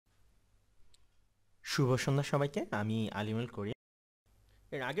শুভ সন্ধ্যা সবাইকে। আমি আলিমুল করিম।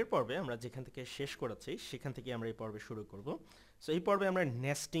 এর আগের পর্বে আমরা যেখান থেকে শেষ করেছি সেখান থেকে আমরা এই পর্বে শুরু করব। সো এই পর্বে আমরা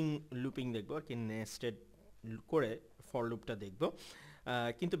নেস্টিং লুপিং দেখব, আর কি নেস্টেড করে ফর লুপটা দেখব।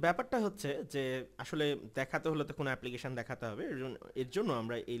 কিন্তু ব্যাপারটা হচ্ছে যে আসলে দেখাতে হলে তো কোনো অ্যাপ্লিকেশন দেখাতে হবে। এর জন্য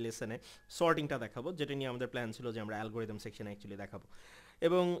আমরা এই লেসনে সর্টিংটা দেখাবো, যেটা নিয়ে আমাদের প্ল্যান ছিল যে আমরা অ্যালগোরিদম সেকশনে অ্যাকচুয়ালি দেখাবো।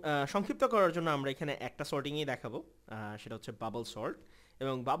 এবং সংক্ষিপ্ত করার জন্য আমরা এখানে একটা সর্টিংই দেখাবো, সেটা হচ্ছে বাবল সর্ট।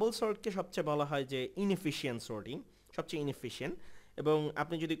 এবং বাবল সর্টকে সবচেয়ে বলা হয় যে ইনএফিশিয়েন্ট সর্টিং, সবচেয়ে ইনএফিশিয়েন্ট। এবং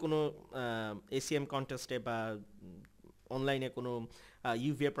আপনি যদি কোনো এসিএম কন্টেস্টে বা অনলাইনে কোনো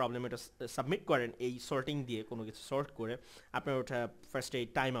ইউভিএ প্রবলেম এটা সাবমিট করেন এই সর্টিং দিয়ে, কোনো কিছু সর্ট করে, আপনার ওটা ফার্স্টেই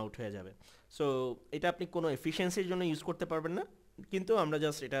টাইম আউট হয়ে যাবে। সো এটা আপনি কোনো এফিসিয়েন্সির জন্য ইউজ করতে পারবেন না, কিন্তু আমরা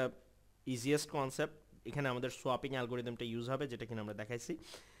জাস্ট এটা ইজিয়েস্ট কনসেপ্ট, এখানে আমাদের সোয়াপিং অ্যালগোরিদমটা ইউজ হবে, যেটা কিনা আমরা দেখাইছি।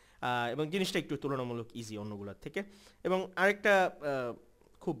 এবং জিনিসটা একটু তুলনামূলক ইজি অন্যগুলোর থেকে। এবং আরেকটা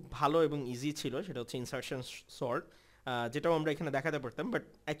খুব ভালো এবং ইজি ছিল, সেটা হচ্ছে ইনসার্শন সর্ট, যেটাও আমরা এখানে দেখাতে পারতাম, বাট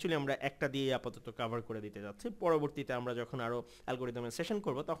অ্যাকচুয়ালি আমরা একটা দিয়ে আপাতত কভার করে দিতে যাচ্ছি। পরবর্তীতে আমরা যখন আরও অ্যালগোরিদমের সেশন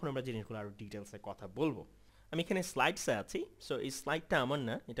করব তখন আমরা জিনিসগুলো আরও ডিটেলসে কথা বলবো। আমি এখানে স্লাইডসে আছি। সো এই স্লাইডটা আমার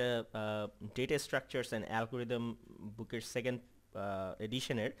না, এটা ডেটা স্ট্রাকচারস অ্যান্ড অ্যালগোরিদম বুকের সেকেন্ড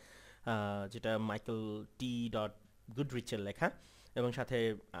এডিশনের, যেটা মাইকেল টি ডট গুডরিচের লেখা, এবং সাথে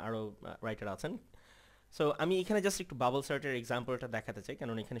আরও রাইটার আছেন। সো আমি এখানে জাস্ট একটু বাবল সার্টের এক্সাম্পলটা দেখাতে চাই,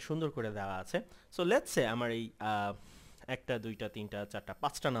 কারণ এখানে সুন্দর করে দেওয়া আছে। সো লেটস সে আমার এই একটা, দুইটা, তিনটা, চারটা,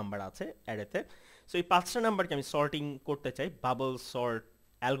 পাঁচটা নাম্বার আছে অ্যারেতে। সো এই পাঁচটা নাম্বারকে আমি সর্টিং করতে চাই বাবল সর্ট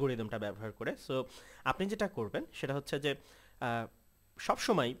অ্যালগোরিদমটা ব্যবহার করে। সো আপনি যেটা করবেন সেটা হচ্ছে যে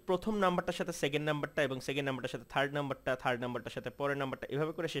সবসময় প্রথম নাম্বারটার সাথে সেকেন্ড নাম্বারটা, এবং সেকেন্ড নাম্বারটার সাথে থার্ড নাম্বারটা, থার্ড নাম্বারটার সাথে পরের নাম্বারটা,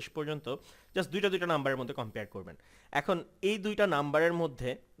 এভাবে করে শেষ পর্যন্ত জাস্ট দুইটা দুইটা নাম্বারের মধ্যে কম্পেয়ার করবেন। এখন এই দুইটা নাম্বারের মধ্যে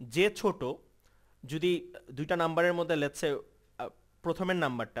যে ছোট, যদি দুইটা নাম্বারের মধ্যে লেটসে প্রথমের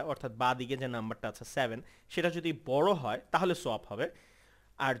নাম্বারটা অর্থাৎ বাঁ দিকে যে নাম্বারটা আছে 7, সেটা যদি বড় হয় তাহলে সোয়াপ হবে,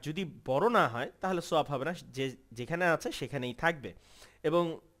 আর যদি বড় না হয় তাহলে সোয়াপ হবে না, যেখানে আছে সেখানেই থাকবে। এবং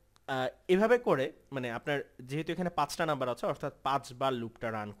এভাবে করে মানে আপনার যেহেতু এখানে পাঁচটা নাম্বার আছে, অর্থাৎ 5 বার লুপটা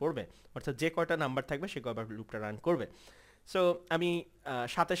রান করবে, অর্থাৎ যে কয়টা নাম্বার থাকবে সে কয়বার লুপটা রান করবে। সো আমি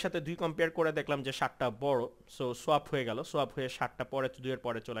 7-এর সাথে 2 কম্পেয়ার করে দেখলাম যে 7টা বড়, সো সোয়াপ হয়ে গেল, সোয়াপ হয়ে 7টা পরে 2-এর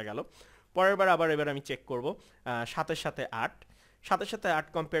পরে চলে গেল। পরের বার আবার এবার আমি চেক করব 7-এর সাথে 8, 7-এর সাথে 8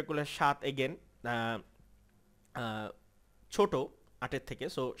 কম্পেয়ার করলে 7 এগেন ছোট 8-এর থেকে,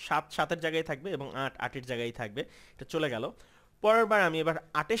 সো 7 7-এর জায়গায় থাকবে এবং 8 8-এর জায়গায় থাকবে, এটা চলে গেল। পরের বার আমি এবার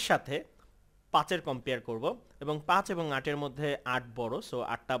 8-এর সাথে 5-এর কম্পেয়ার করব, এবং 5 এবং 8-এর মধ্যে 8 বড়, সো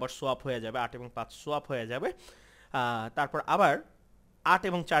 8টা আবার সোয়াপ হয়ে যাবে, 8 এবং 5 সোয়াপ হয়ে যাবে। তারপর আবার 8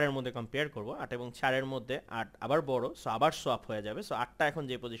 এবং 4-এর মধ্যে কম্পেয়ার করব, 8 এবং 4-এর মধ্যে 8 আবার বড়, সো আবার সোয়াপ হয়ে যাবে। সো 8টা এখন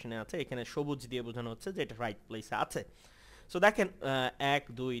যে পজিশনে আছে, এখানে সবুজ দিয়ে বোঝানো হচ্ছে যে এটা রাইট প্লেসে আছে। সো দেখেন 1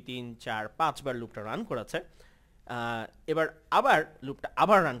 2 3 4 5 বার লুপটা রান করেছে। এবার আবার লুপটা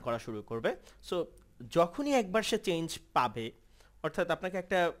আবার রান করা শুরু করবে। সো যখনই একবার সে চেঞ্জ পাবে, অর্থাৎ আপনাকে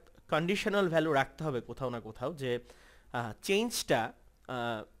একটা কন্ডিশনাল ভ্যালু রাখতে হবে কোথাও না কোথাও, যে চেঞ্জটা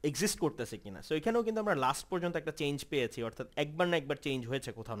এক্সিস্ট করতেছে কিনা। সো এখানেও কিন্তু আমরা লাস্ট পর্যন্ত একটা চেঞ্জ পেয়েছি, অর্থাৎ একবার না একবার চেঞ্জ হয়েছে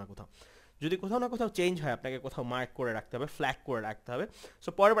কোথাও না কোথাও। যদি কোথাও না কোথাও চেঞ্জ হয়, আপনাকে কোথাও মার্ক করে রাখতে হবে, ফ্ল্যাগ করে রাখতে হবে। সো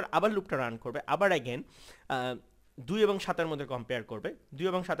পরের বার আবার লুপটা রান করবে, আবার অ্যাগেন 2 এবং 7-এর মধ্যে কম্পেয়ার করবে। 2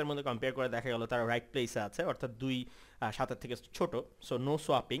 এবং 7-এর মধ্যে কম্পেয়ার করে দেখা গেল তারা রাইট প্লেসে আছে, অর্থাৎ 2 7-এর থেকে ছোট, সো নো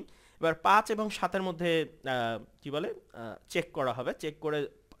সোয়াপিং। এবার 5 এবং 7-এর মধ্যে কি বলে চেক করা হবে, চেক করে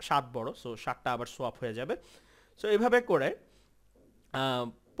 7 বড়, সো 7টা আবার সোয়াপ হয়ে যাবে। সো এভাবে করে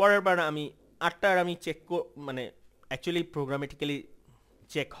পরের বার আমি 8টার আমি চেক মানে অ্যাকচুয়ালি প্রোগ্রামেটিক্যালি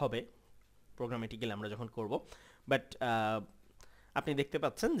চেক হবে, প্রোগ্রামেটিক্যালি আমরা যখন করব, বাট আপনি দেখতে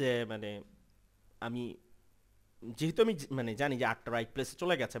পাচ্ছেন যে মানে আমি যেহেতু আমি মানে জানি যে 8টা রাইট প্লেসে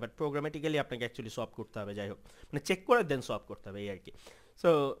চলে গেছে, বাট প্রোগ্রামেটিক্যালি আপনাকে অ্যাকচুয়ালি সলভ করতে হবে, যাই হোক মানে চেক করে দেন সলভ করতে হবে, এই আর কি। সো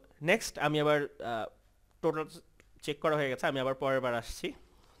নেক্সট আমি আবার টোটাল চেক করা হয়ে গেছে, আমি আবার পরের বার আসছি,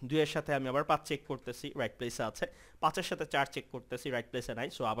 2-এর সাথে আমি আবার 5 চেক করতেছি, রাইট প্লেসে আছে। 5-এর সাথে 4 চেক করতেছি, রাইট প্লেসে নাই,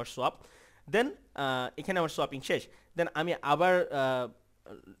 সো আবার সোয়াপ। দেন এখানে আমার সোয়াপিং শেষ। দেন আমি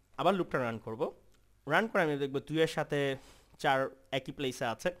আবার লুপটা রান করব। রান করে আমি দেখব 2-এর সাথে 4 একই প্লেসে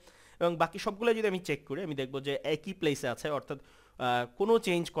আছে, এবং বাকি সবগুলো যদি আমি চেক করি আমি দেখব যে একই প্লেসে আছে, অর্থাৎ কোনো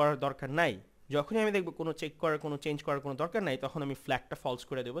চেঞ্জ করার দরকার নাই। যখনই আমি দেখব কোনো চেঞ্জ করার কোনো দরকার নাই, তখন আমি ফ্ল্যাগটা ফলস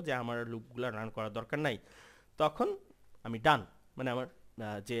করে দেবো যে আমার লুপগুলো রান করার দরকার নাই। তখন আমি ডান, মানে আমার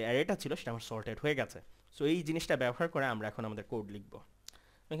যে অ্যারেটা ছিল সেটা আমার সর্টেড হয়ে গেছে। সো এই জিনিসটা ব্যবহার করে আমরা এখন আমাদের কোড লিখব।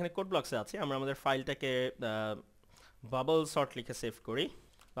 এখানে কোড ব্লকসে আছে, আমরা আমাদের ফাইলটাকে বাবল সর্ট লিখে সেভ করি,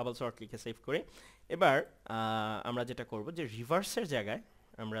 বাবল সর্ট লিখে সেভ করি। এবার আমরা যেটা করব যে রিভার্সের জায়গায়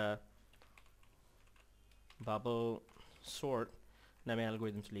আমরা বাবল সর্ট নামে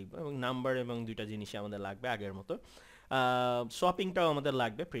অ্যালগরিদমস লিখবো এবং নাম্বার এবং দুইটা জিনিসই আমাদের লাগবে আগের মতো। সোয়াপিংটাও আমাদের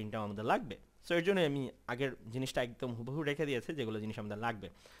লাগবে, প্রিন্টটাও আমাদের লাগবে। সো এর জন্য আমি আগের জিনিসটা একদম হুবহু রেখে দিয়েছি যেগুলো জিনিস আমাদের লাগবে।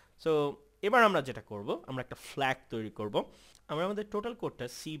 সো এবার আমরা যেটা করব, আমরা একটা ফ্ল্যাগ তৈরি করব। আমরা আমাদের টোটাল কোডটা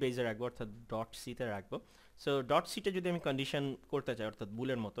সি বেজে রাখবো, অর্থাৎ ডট সিতে রাখবো। সো ডট সিতে যদি আমি কন্ডিশন করতে চাই অর্থাৎ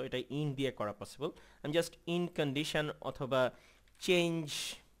বুলের মতো, এটা ইন দিয়ে করা পসিবল। আমি জাস্ট ইন কন্ডিশন অথবা চেঞ্জ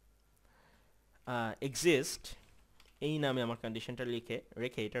এক্সিস্ট এই নামে আমার কন্ডিশনটা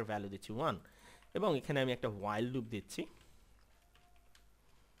রেখে এটার ভ্যালু দিচ্ছি 1 এবং এখানে আমি একটা while লুপ দিচ্ছি।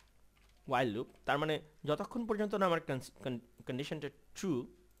 while লুপ তার মানে যতক্ষণ পর্যন্ত না আমার কন্ডিশনটা ট্রু,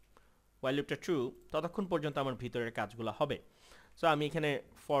 while লুপটা ট্রু, ততক্ষণ পর্যন্ত আমার ভিতরের কাজগুলো হবে। সো আমি এখানে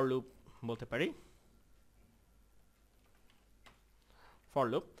ফর লুপ বলতে পারি, for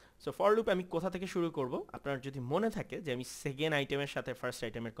loop. So for loop আমি কোথা থেকে শুরু করব, আপনার যদি মনে থাকে যে আমি সেকেন্ড আইটেমের সাথে ফার্স্ট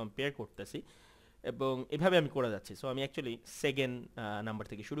আইটেমের কম্পেয়ার করতেছি এবং এভাবে আমি করে যাচ্ছি। সো আমি অ্যাকচুয়ালি সেকেন্ড নাম্বার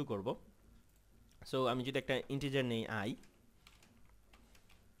থেকে শুরু করব। সো আমি যদি একটা ইন্টিজার নেই আই,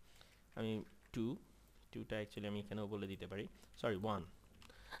 আমি 2টা অ্যাকচুয়ালি আমি এখানেও বলে দিতে পারি, সরি 1,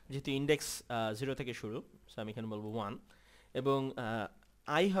 যেহেতু ইন্ডেক্স 0 থেকে শুরু, সো আমি এখানে বলবো 1 এবং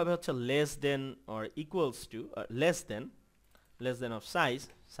আই হবে হচ্ছে less than or equals to, less than of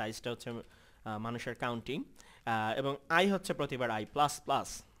সাইজটা হচ্ছে মানুষের কাউন্টিং, এবং আই হচ্ছে প্রতিবার আই প্লাস প্লাস।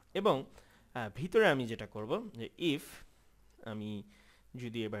 এবং ভিতরে আমি যেটা করব যে ইফ আমি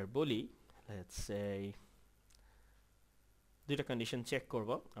যদি এবার বলি লেটস সে দুইটা কন্ডিশন চেক করব,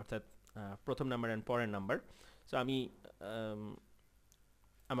 অর্থাৎ প্রথম নাম্বার এন্ড পরের নাম্বার। সো আমি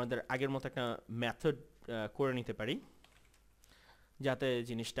আমাদের আগের মতো একটা মেথড করে নিতে পারি যাতে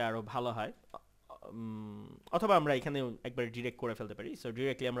জিনিসটা আরও ভালো হয়, অথবা আমরা এখানে একবার ডিরেক্ট করে ফেলতে পারি। সো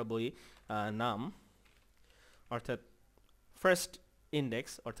ডিরেক্টলি আমরা বলি নাম অর্থাৎ ফার্স্ট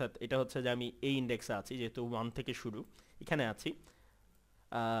ইন্ডেক্স, অর্থাৎ এটা হচ্ছে যে আমি এই ইন্ডেক্সে আছি যেহেতু 1 থেকে শুরু, এখানে আছি।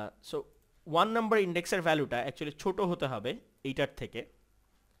 সো 1 নাম্বার ইন্ডেক্সের ভ্যালুটা অ্যাকচুয়ালি ছোট হতে হবে এটার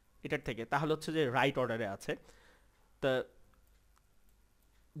থেকে, তাহলে হচ্ছে যে রাইট অর্ডারে আছে। তা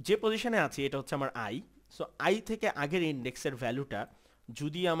যে পজিশনে আছি এটা হচ্ছে আমার আই। সো আই থেকে আগের ইন্ডেক্সের ভ্যালুটা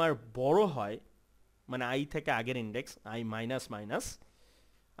যদি আমার বড় হয়, মানে আই থেকে আগের ইন্ডেক্স আই মাইনাস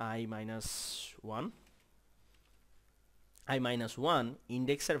 1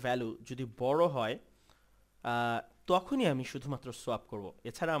 ইন্ডেক্সের ভ্যালু যদি বড় হয় তখনই আমি শুধুমাত্র সোয়াপ করব,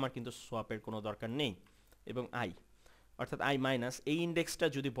 এছাড়া আমার কিন্তু সোয়াপের কোনো দরকার নেই। এবং আই অর্থাৎ আই মাইনাস এই ইন্ডেক্সটা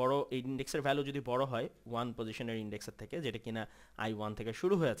যদি বড়, এই ইন্ডেক্সের ভ্যালু যদি বড় হয় 1 পজিশনের ইন্ডেক্সের থেকে, যেটা কিনা আই 1 থেকে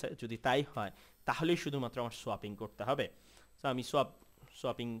শুরু হয়েছে, যদি তাই হয় তাহলেই শুধুমাত্র আমার সোয়াপিং করতে হবে। সো আমি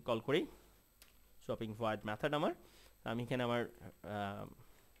সোয়াপিং কল করি, সোয়াপিং ভয়েড মেথড আমার, আমি এখানে আমার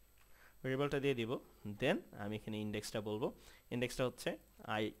ভেরিয়েবলটা দিয়ে দিব, দেন আমি এখানে ইন্ডেক্সটা বলবো, ইন্ডেক্সটা হচ্ছে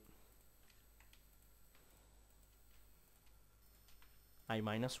আই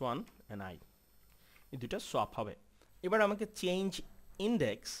মাইনাস 1 অ্যান্ড আই, এই দুটো সোয়াপ হবে। এবার আমাকে চেঞ্জ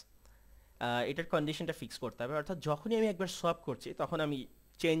ইন্ডেক্স এটার কন্ডিশনটা ফিক্স করতে হবে, অর্থাৎ যখনই আমি একবার সোয়াপ করছি তখন আমি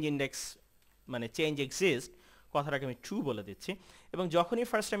চেঞ্জ ইন্ডেক্স মানে চেঞ্জ এক্সিস্ট কথাটাকে আমি ট্রু বলে দিচ্ছি, এবং যখনই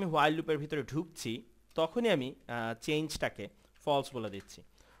ফার্স্ট আমি while লুপের ভিতরে ঢুকছি তখনই আমি চেঞ্জটাকে ফলস বলে দিচ্ছি।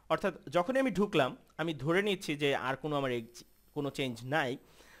 অর্থাৎ যখনই আমি ঢুকলাম আমি ধরে নিচ্ছি যে আর কোনো আমার কোনো চেঞ্জ নাই,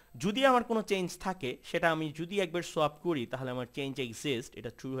 যদি আমার কোনো চেঞ্জ থাকে সেটা আমি যদি একবার সোয়াপ করি তাহলে আমার চেঞ্জ এক্সিস্ট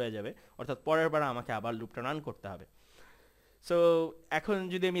এটা ট্রু হয়ে যাবে, অর্থাৎ পরের বার আমাকে আবার লুপটা রান করতে হবে। সো এখন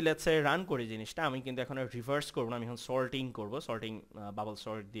যদি আমি লেটস সে রান করি জিনিসটা, আমি কিন্তু এখন রিভার্স করবো না, আমি এখন সর্টিং করবো, সর্টিং বাবল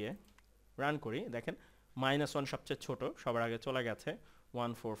সর্ট দিয়ে রান করি। দেখেন -1 সবচেয়ে ছোট, সবার আগে চলে গেছে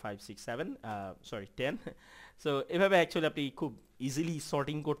 1 4 5 6 7 সরি 10। সো এভাবে অ্যাকচুয়ালি আপনি খুব ইজিলি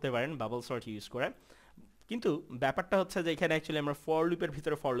সর্টিং করতে পারেন বাবল সর্ট ইউজ করে। কিন্তু ব্যাপারটা হচ্ছে যে এখানে অ্যাকচুয়ালি আমরা ফর লুপের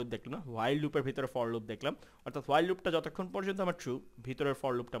ভিতরে ফর লুপ দেখলাম না, while লুপের ভিতরে ফর লুপ দেখলাম, অর্থাৎ while লুপটা যতক্ষণ পর্যন্ত আমার ট্রু, ভিতরের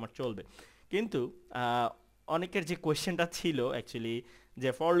ফর লুপটা আমার চলবে। কিন্তু অনেকের যে কোয়েশ্চেনটা ছিল অ্যাকচুয়ালি যে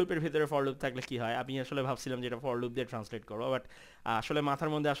ফর লুপের ভিতরে ফর লুপ থাকলে কি হয়, আমি আসলে ভাবছিলাম যে এটা ফর লুপ দিয়ে ট্রান্সলেট করবো, বাট আসলে মাথার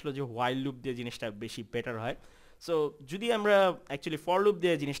মধ্যে আসলে যে while লুপ দিয়ে জিনিসটা বেশি বেটার হয়। সো যদি আমরা অ্যাকচুয়ালি ফর লুপ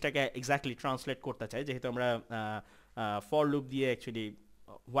দিয়ে জিনিসটাকে এক্স্যাক্টলি ট্রান্সলেট করতে চাই, যেহেতু আমরা ফর লুপ দিয়ে অ্যাকচুয়ালি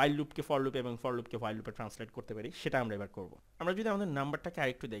while লুপকে ফর লুপ এবং ফর লুপকে while লুপে ট্রান্সলেট করতে পারি, সেটা আমরা এবার করব। আমরা যদি আমাদের নাম্বারটাকে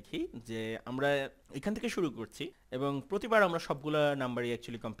আরেকটু দেখি, যে আমরা এখান থেকে শুরু করছি এবং প্রতিবার আমরা সবগুলো নাম্বারই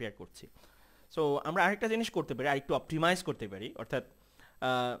অ্যাকচুয়ালি কম্পেয়ার করছি। সো আমরা আরেকটা জিনিস করতে পারি, আরেকটু অপটিমাইজ করতে পারি, অর্থাৎ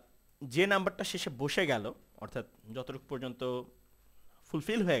যে নাম্বারটা শেষে বসে গেল, অর্থাৎ যতটুকু পর্যন্ত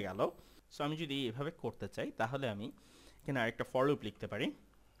ফুলফিল হয়ে গেল। সো আমি যদি এভাবে করতে চাই তাহলে আমি এখানে আরেকটা ফর লুপ লিখতে পারি,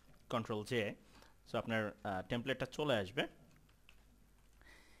 কন্ট্রোল জে। সো আপনার টেমপ্লেটটা চলে আসবে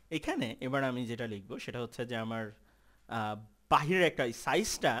এখানে। এবার আমি যেটা লিখবো সেটা হচ্ছে যে আমার বাহিরের একটা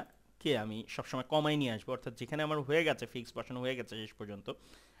সাইজটা কে আমি সবসময় কমাই নিয়ে আসবো, অর্থাৎ যেখানে আমার হয়ে গেছে ফিক্স বসানো হয়ে গেছে শেষ পর্যন্ত,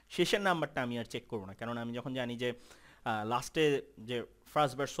 শেষের নাম্বারটা আমি আর চেক করবো না, কারণ আমি যখন জানি যে লাস্টে যে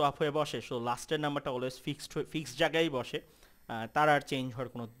ফার্স্ট বার সোয়াপ হয়ে বসে, সো লাস্টের নাম্বারটা অলওয়েজ ফিক্সড জায়গায় বসে, তার আর চেঞ্জ হওয়ার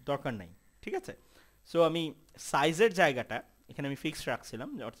কোনো দরকার নাই, ঠিক আছে। সো আমি সাইজের জায়গাটা এখানে আমি ফিক্সড রাখছিলাম,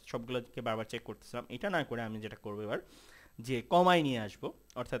 অর্থাৎ সবগুলোকে বারবার চেক করতেছিলাম। এটা না করে আমি যেটা করবো এবার, যে কমাই নিয়ে আসবো,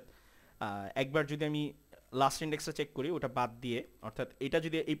 অর্থাৎ একবার যদি আমি লাস্ট ইন্ডেক্সটা চেক করি ওটা বাদ দিয়ে, অর্থাৎ এটা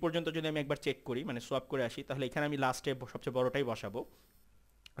যদি এই পর্যন্ত যদি আমি একবার চেক করি মানে সোয়াপ করে আসি, তাহলে এখানে আমি লাস্টে সবচেয়ে বড়টাই বসাবো।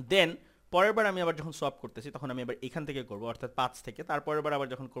 দেন পরের বার আমি আবার যখন সোয়াপ করতেছি তখন আমি আবার এখান থেকে করবো, অর্থাৎ 5 থেকে, তারপরের বার আবার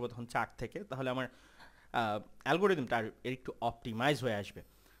যখন করবো তখন 4 থেকে, তাহলে আমার অ্যালগোরিদমটা আর একটু অপটিমাইজ হয়ে আসবে।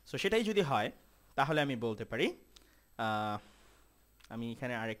 সো সেটাই যদি হয় তাহলে আমি বলতে পারি, আমি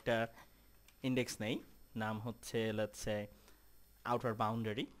এখানে আরেকটা ইন্ডেক্স নেই, নাম হচ্ছে লেটস সে আউটার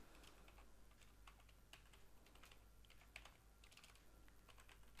বাউন্ডারি,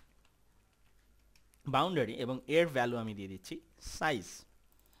 এবং এর ভ্যালু আমি দিয়ে দিচ্ছি সাইজ,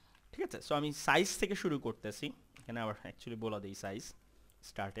 ঠিক আছে। সো আমি সাইজ থেকে শুরু করতেছি, এখানে আবার অ্যাকচুয়ালি বলা দিই সাইজ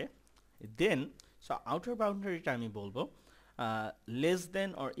স্টার্টে। দেন সো আউটার বাউন্ডারিটা আমি বলবো less than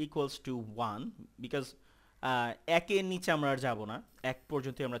or equals to 1, because একের নিচে আমরা আর যাবো না, 1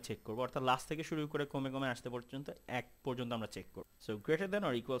 পর্যন্তই আমরা চেক করবো, অর্থাৎ লাস্ট থেকে শুরু করে কমে কমে আসতে পর্যন্ত 1 পর্যন্ত আমরা চেক করবো। So greater than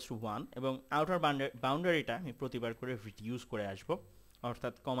or equals to 1, এবং আউটার বাউন্ডারিটা আমি প্রতিবার করে রিডিউস করে আসবো,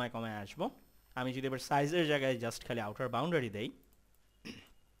 অর্থাৎ কমায় কমায় আসবো। আমি যদি এবার সাইজের জায়গায় জাস্ট খালি আউটার বাউন্ডারি দেই,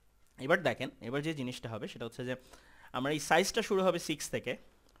 এবার দেখেন এবার যে জিনিসটা হবে সেটা হচ্ছে যে আমার এই সাইজটা শুরু হবে 6 থেকে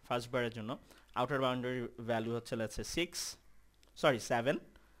ফার্স্ট বারের জন্য, আউটার বাউন্ডারি ভ্যালু হচ্ছে লেটস সে 7,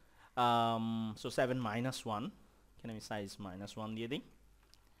 সো 7 মাইনাস 1, এখানে আমি সাইজ -1 দিয়ে দিই,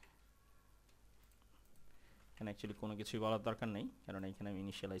 এখানে অ্যাকচুয়ালি কোনো কিছুই বলার দরকার নেই কারণ এখানে আমি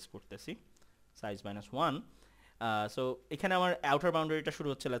ইনিশিয়ালাইজ করতেছি সাইজ -1। সো এখানে আমার আউটার বাউন্ডারিটা শুরু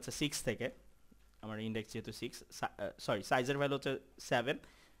হচ্ছে লেটস সে 6 থেকে, আমার ইন্ডেক্স যেহেতু 6, সরি সাইজের ভ্যালু হচ্ছে 7,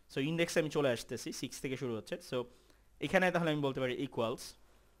 সো ইন্ডেক্সে আমি চলে আসতেছি 6 থেকে শুরু হচ্ছে। সো এখানে তাহলে আমি বলতে পারি ইকুয়ালস,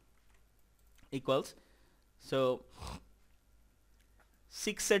 সো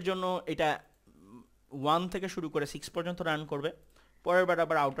 6 এর জন্য এটা 1 থেকে শুরু করে 6 পর্যন্ত রান করবে, পরের বার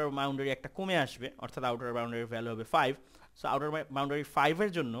আবার আউটার বাউন্ডারি একটা কমে আসবে, অর্থাৎ আউটার বাউন্ডারির ভ্যালু হবে 5, সো আউটার বাউন্ডারি 5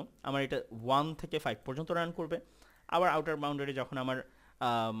 এর জন্য আমার এটা 1 থেকে 5 পর্যন্ত রান করবে, আবার আউটার বাউন্ডারি যখন আমার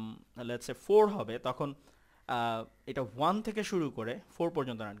লেটস সে 4 হবে তখন এটা 1 থেকে শুরু করে 4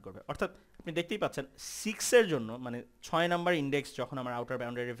 পর্যন্ত রান করবে, অর্থাৎ আপনি দেখতেই পাচ্ছেন 6 এর জন্য মানে 6 নাম্বার ইন্ডেক্স যখন আমার আউটার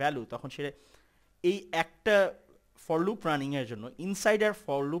বাউন্ডারি ভ্যালু, তখন সে এই একটা ফর লুপ রানিং এর জন্য ইনসাইডার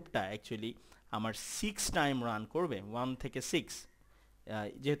ফর লুপটা অ্যাকচুয়ালি আমার 6 টাইম রান করবে, 1 থেকে 6,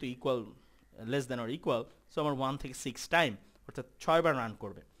 যেহেতু equal less than or equal, so আমার 1 থেকে 6 টাইম অর্থাৎ 6 বার রান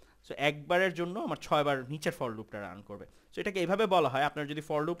করবে। সো একবারের জন্য আমার 6 বার নিচের ফর লুপটা রান করবে। সো এটাকে এইভাবে বলা হয়, আপনার যদি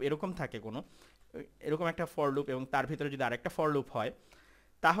ফর লুপ এরকম থাকে কোনো এরকম একটা ফর লুপ এবং তার ভিতরে যদি আরেকটা ফর লুপ হয়,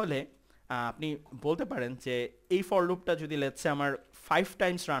 তাহলে আপনি বলতে পারেন যে এই ফর লুপটা যদি লেটসে আমার 5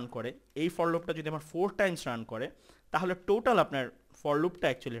 টাইমস রান করে, এই ফর লুপটা যদি আমার 4 টাইমস রান করে, তাহলে টোটাল আপনার ফর লুপটা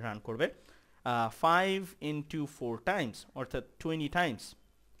অ্যাকচুয়ালি রান করবে 5 into 4 টাইমস, অর্থাৎ 20 টাইমস,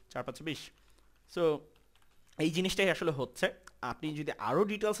 4 5 20। সো এই জিনিসটাই আসলে হচ্ছে। আপনি যদি আরও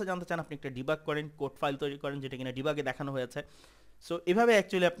ডিটেলসে জানতে চান, আপনি একটা ডিবাগ করেন, কোড ফাইল তৈরি করেন যেটা কিনা ডিবাগে দেখানো হয়েছে। সো এভাবে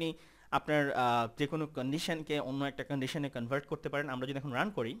অ্যাকচুয়ালি আপনি আপনার যে কোনো কন্ডিশনকে অন্য একটা কন্ডিশনে কনভার্ট করতে পারেন। আমরা যদি এখন রান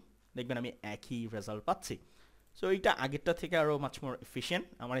করি দেখবেন আমি একই রেজাল্ট পাচ্ছি। সো এইটা আগেরটা থেকে আরও মাচ মোর এফিশিয়েন্ট।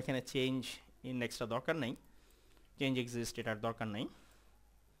 আমার এখানে চেঞ্জ ইন্ডেক্সটা দরকার নেই, চেঞ্জ এক্সিস্ট এটার দরকার নেই।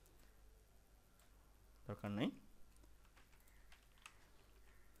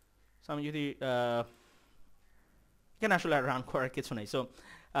 সো আমি যদি এখানে আসলে রান করার কিছু নেই। সো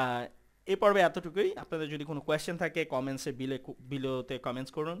এই পর্বে এতটুকুই। আপনাদের যদি কোনো কোয়েশ্চেন থাকে কমেন্টসে বিলোতে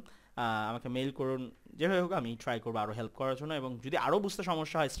কমেন্টস করুন, আমাকে মেইল করুন, যেভাবে হোক আমি ট্রাই করবো আরও হেল্প করার জন্য। এবং যদি আরও বুঝতে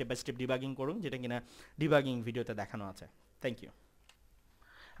সমস্যা হয় স্টেপ বাই স্টেপ ডিবাগিং করুন, যেটা কিনা ডিবাগিং ভিডিওতে দেখানো আছে। Thank you.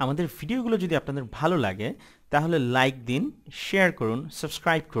 আমাদের ভিডিওগুলো যদি আপনাদের ভালো লাগে তাহলে লাইক দিন, শেয়ার করুন,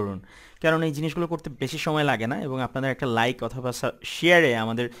 সাবস্ক্রাইব করুন, কারণ এই জিনিসগুলো করতে বেশি সময় লাগে না এবং আপনাদের একটা লাইক অথবা শেয়ারে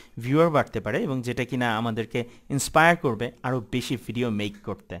আমাদের ভিউয়ার বাড়তে পারে এবং যেটা কিনা আমাদেরকে ইন্সপায়ার করবে আরও বেশি ভিডিও মেক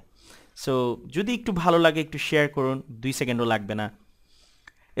করতে। সো যদি একটু ভালো লাগে একটু শেয়ার করুন, 2 সেকেন্ডও লাগবে না।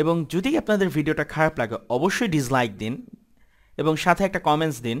 এবং যদি আপনাদের ভিডিওটা খারাপ লাগে অবশ্যই ডিসলাইক দিন এবং সাথে একটা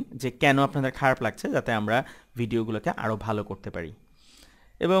কমেন্টস দিন যে কেন আপনাদের খারাপ লাগছে, যাতে আমরা ভিডিওগুলোকে আরও ভালো করতে পারি।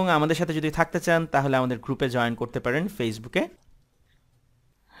 এবং আমাদের সাথে যদি থাকতে চান তাহলে আমাদের গ্রুপে জয়েন করতে পারেন ফেসবুকে।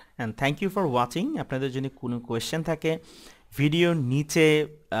 And thank you for watching. আপনাদের যদি কোনো কোয়েশ্চেন থাকে ভিডিওর নিচে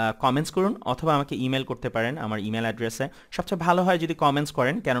কমেন্টস করুন অথবা আমাকে ইমেল করতে পারেন আমার ইমেল অ্যাড্রেসে। সবচেয়ে ভালো হয় যদি কমেন্টস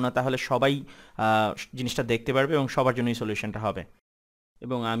করেন, কেননা তাহলে সবাই জিনিসটা দেখতে পারবে এবং সবার জন্যই সলিউশনটা হবে।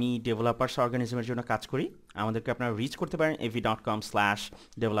 এবং আমি ডেভেলপার্স অর্গানিজমের জন্য কাজ করি। আমাদেরকে আপনারা রিচ করতে পারেন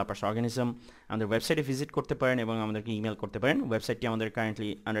av.com/developersorganism, আমাদের ওয়েবসাইটে ভিজিট করতে পারেন এবং আমাদেরকে ইমেল করতে পারেন। ওয়েবসাইটটি আমাদের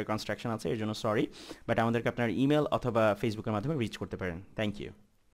কারেন্টলি আন্ডার কনস্ট্রাকশন আছে, এর জন্য সরি, বাট আমাদেরকে আপনার ইমেল অথবা ফেসবুকের মাধ্যমে রিচ করতে পারেন। Thank you.